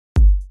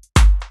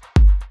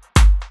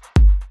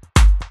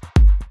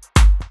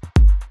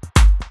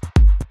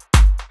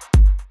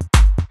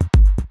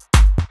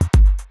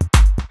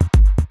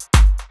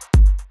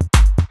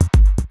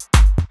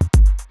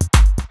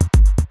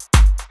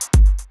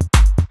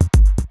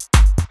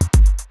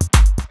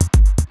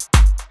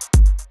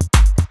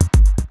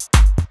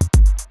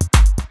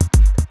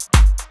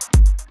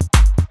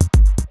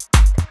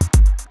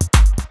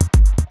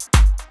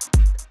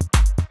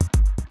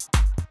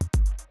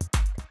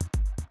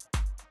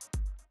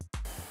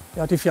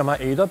Ja, die Firma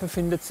Eder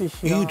befindet sich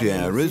hier.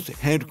 Eder is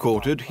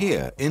headquartered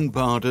here in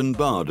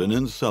Baden-Baden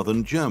in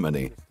southern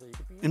Germany,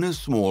 in a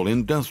small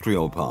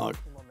industrial park.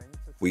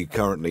 We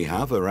currently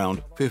have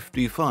around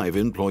 55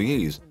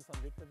 employees.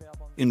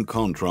 In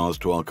contrast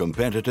to our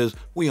competitors,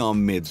 we are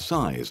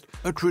mid-sized,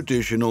 a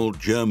traditional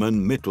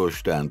German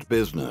Mittelstand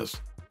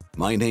business.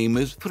 My name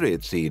is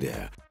Fritz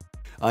Eder.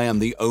 I am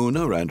the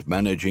owner and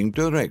managing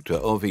director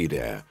of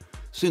Eder.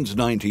 Since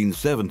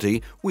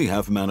 1970, we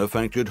have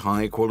manufactured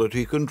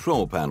high-quality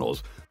control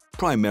panels,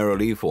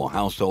 primarily for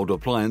household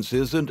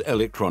appliances and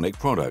electronic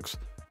products.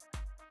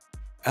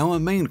 Our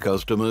main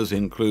customers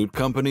include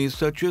companies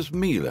such as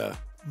Miele,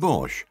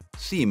 Bosch,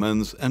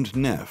 Siemens and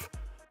Miele.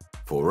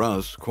 For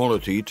us,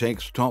 quality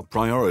takes top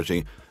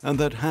priority, and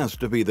that has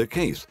to be the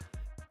case.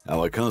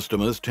 Our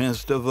customers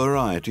test a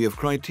variety of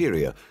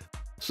criteria,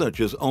 such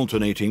as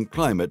alternating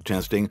climate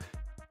testing,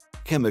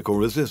 chemical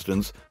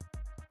resistance,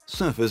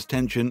 surface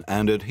tension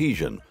and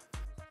adhesion.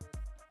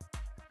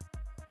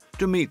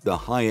 To meet the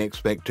high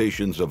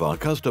expectations of our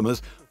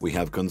customers, we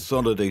have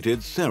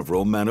consolidated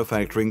several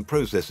manufacturing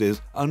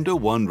processes under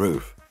one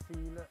roof.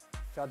 Viele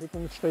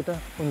Fertigungsschritte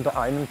unter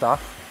einem Dach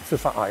zu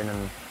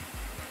vereinen.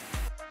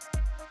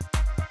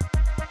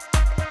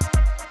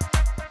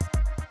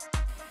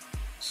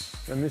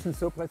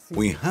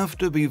 We have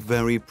to be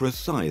very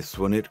precise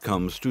when it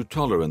comes to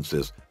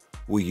tolerances.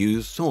 We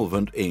use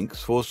solvent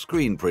inks for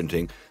screen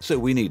printing, so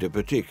we need a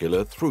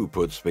particular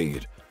throughput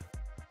speed.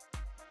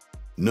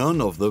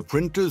 None of the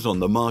printers on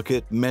the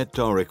market met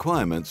our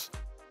requirements,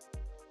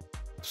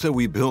 so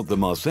we built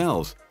them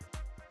ourselves.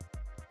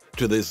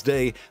 To this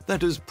day,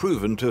 that has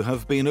proven to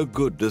have been a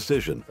good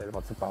decision.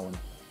 Selber zu bauen.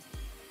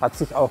 Hat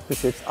sich auch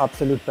bis jetzt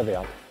absolut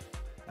bewährt.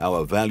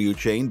 Our value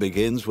chain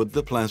begins with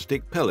the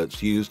plastic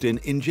pellets used in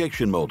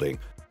injection molding.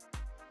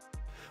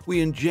 We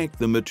inject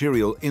the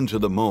material into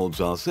the molds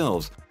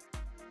ourselves,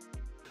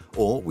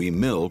 or we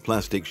mill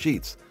plastic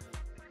sheets.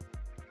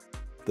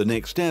 The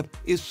next step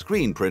is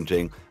screen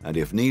printing and,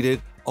 if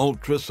needed,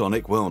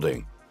 ultrasonic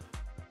welding.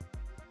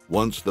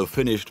 Once the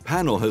finished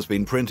panel has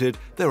been printed,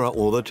 there are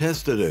all the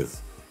tests to do.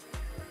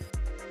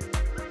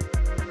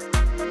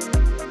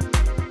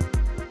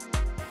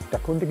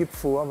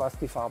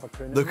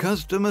 The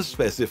customer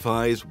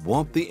specifies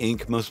what the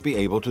ink must be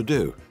able to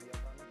do.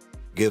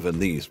 Given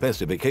these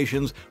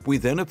specifications, we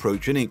then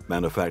approach an ink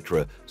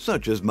manufacturer,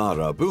 such as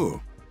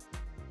Marabu.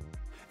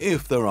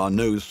 If there are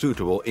no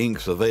suitable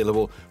inks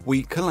available,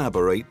 we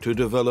collaborate to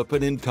develop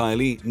an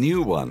entirely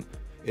new one.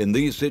 In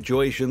these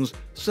situations,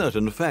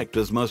 certain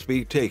factors must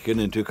be taken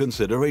into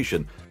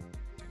consideration.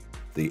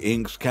 The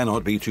inks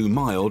cannot be too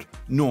mild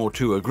nor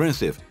too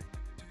aggressive.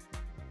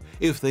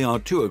 If they are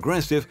too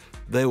aggressive,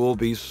 there will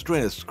be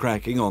stress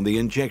cracking on the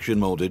injection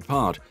molded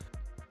part.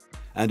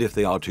 And if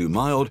they are too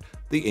mild,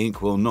 the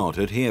ink will not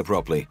adhere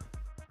properly.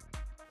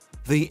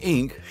 The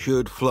ink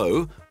should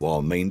flow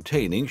while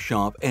maintaining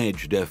sharp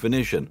edge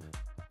definition.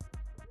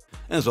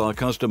 As our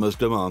customers'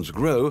 demands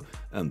grow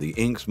and the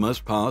inks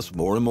must pass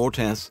more and more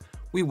tests,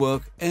 we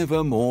work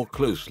ever more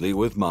closely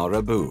with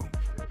Marabu.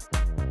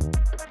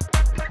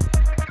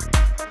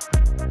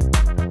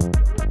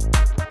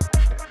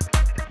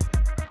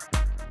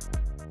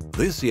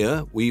 This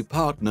year, we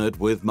partnered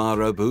with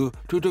Marabu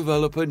to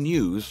develop a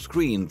new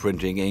screen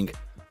printing ink,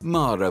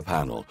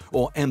 MaraPanel,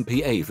 or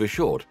MPA for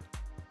short.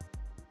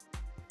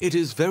 It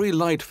is very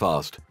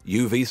light-fast,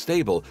 UV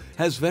stable,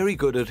 has very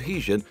good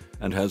adhesion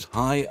and has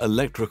high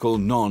electrical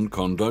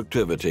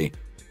non-conductivity.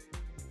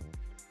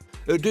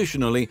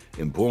 Additionally,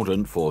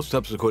 important for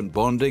subsequent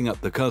bonding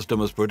at the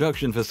customer's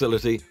production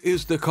facility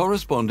is the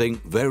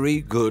corresponding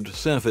very good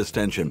surface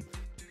tension.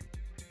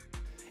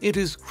 It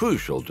is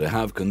crucial to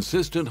have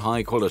consistent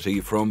high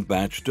quality from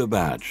batch to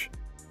batch.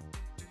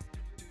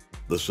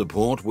 The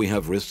support we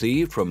have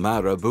received from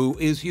Marabu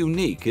is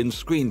unique in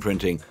screen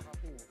printing.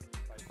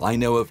 I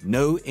know of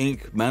no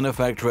ink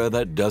manufacturer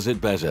that does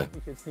it better.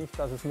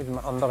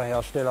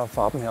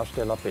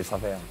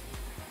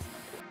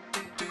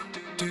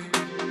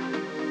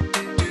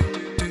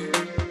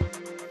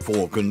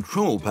 For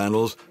control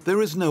panels,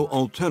 there is no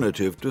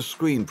alternative to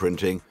screen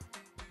printing.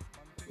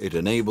 It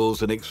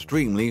enables an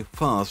extremely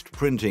fast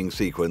printing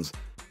sequence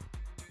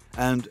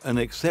and an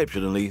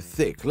exceptionally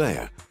thick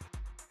layer.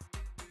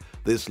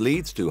 This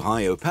leads to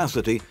high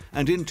opacity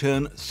and in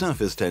turn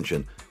surface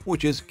tension,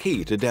 which is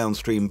key to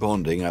downstream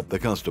bonding at the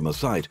customer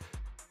site.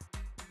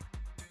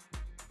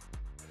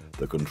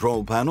 The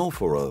control panel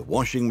for a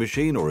washing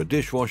machine or a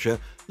dishwasher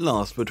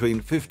lasts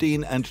between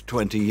 15 and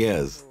 20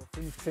 years.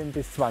 15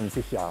 bis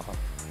 20 Jahre.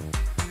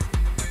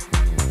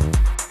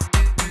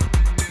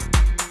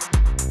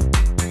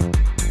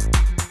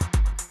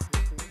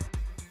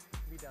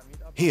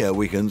 Here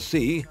we can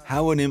see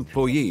how an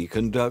employee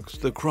conducts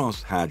the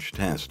cross-hatch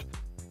test.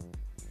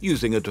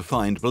 Using a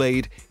defined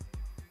blade,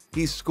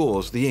 he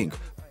scores the ink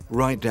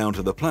right down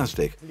to the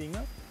plastic.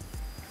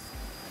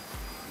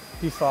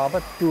 Die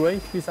Farbe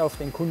durch bis auf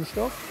den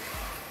Kunststoff,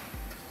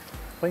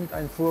 bringt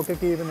einen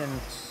vorgegebenen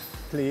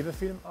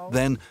Klebefilm auf.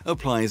 Then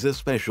applies a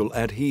special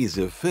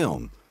adhesive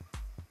film.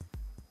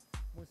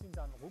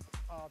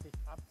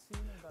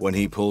 When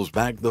he pulls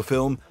back the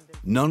film,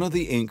 none of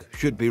the ink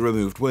should be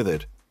removed with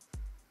it.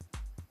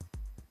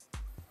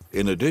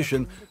 In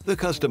addition, the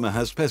customer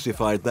has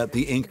specified that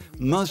the ink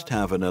must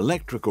have an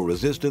electrical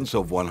resistance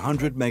of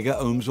 100 mega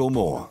ohms or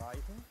more.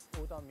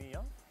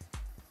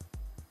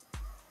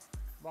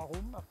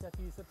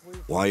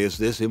 Why is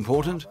this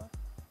important?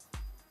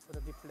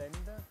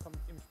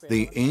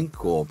 The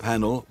ink or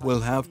panel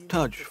will have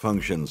touch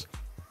functions,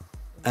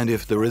 and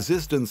if the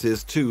resistance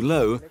is too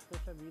low,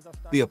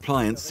 the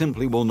appliance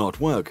simply will not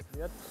work.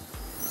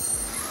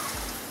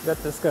 Wird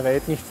das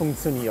Gerät nicht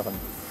funktionieren.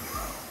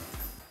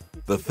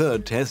 The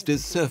third test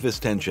is surface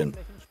tension.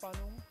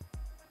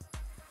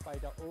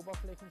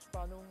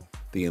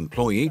 The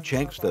employee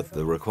checks that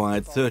the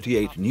required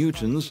 38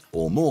 newtons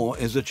or more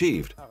is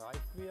achieved.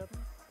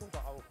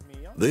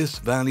 This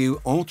value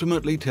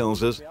ultimately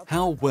tells us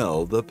how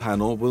well the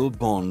panel will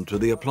bond to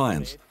the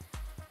appliance.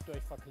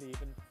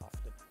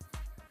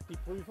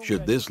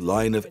 Should this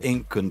line of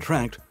ink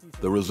contract,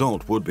 the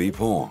result would be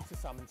poor.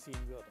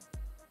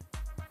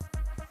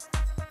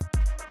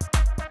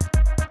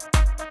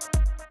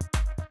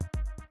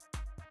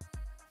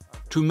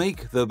 To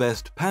make the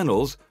best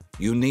panels,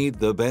 you need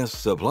the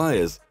best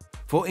suppliers.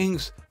 For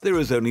inks, there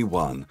is only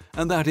one,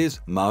 and that is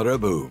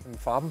Marabu. Im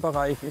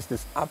Farbenbereich ist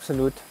es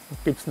absolut,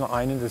 gibt's nur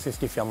einen, das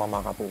ist die Firma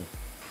Marabu.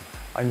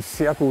 Einen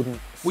sehr guten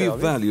We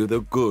Service. value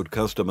the good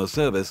customer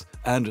service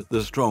and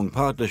the strong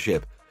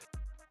partnership.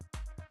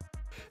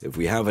 If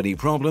we have any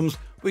problems,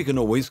 we can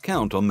always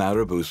count on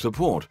Marabu's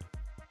support.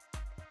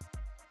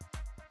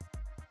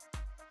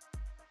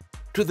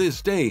 To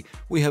this day,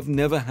 we have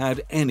never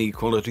had any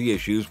quality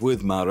issues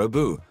with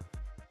Marabu.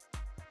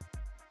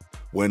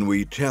 When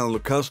we tell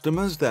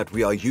customers that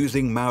we are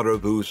using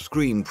Marabu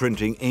screen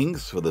printing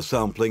inks for the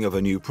sampling of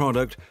a new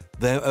product,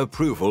 their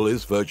approval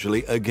is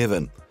virtually a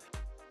given.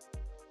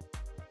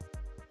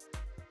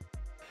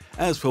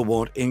 As for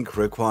what ink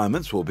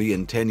requirements will be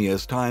in 10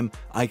 years' time,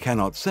 I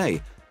cannot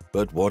say,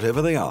 but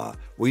whatever they are,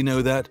 we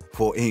know that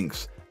for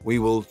inks, we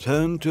will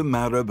turn to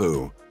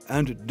Marabu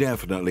and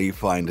definitely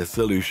find a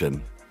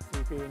solution.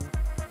 Zugehen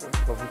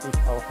und hoffentlich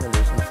auch eine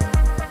Lösung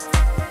finden.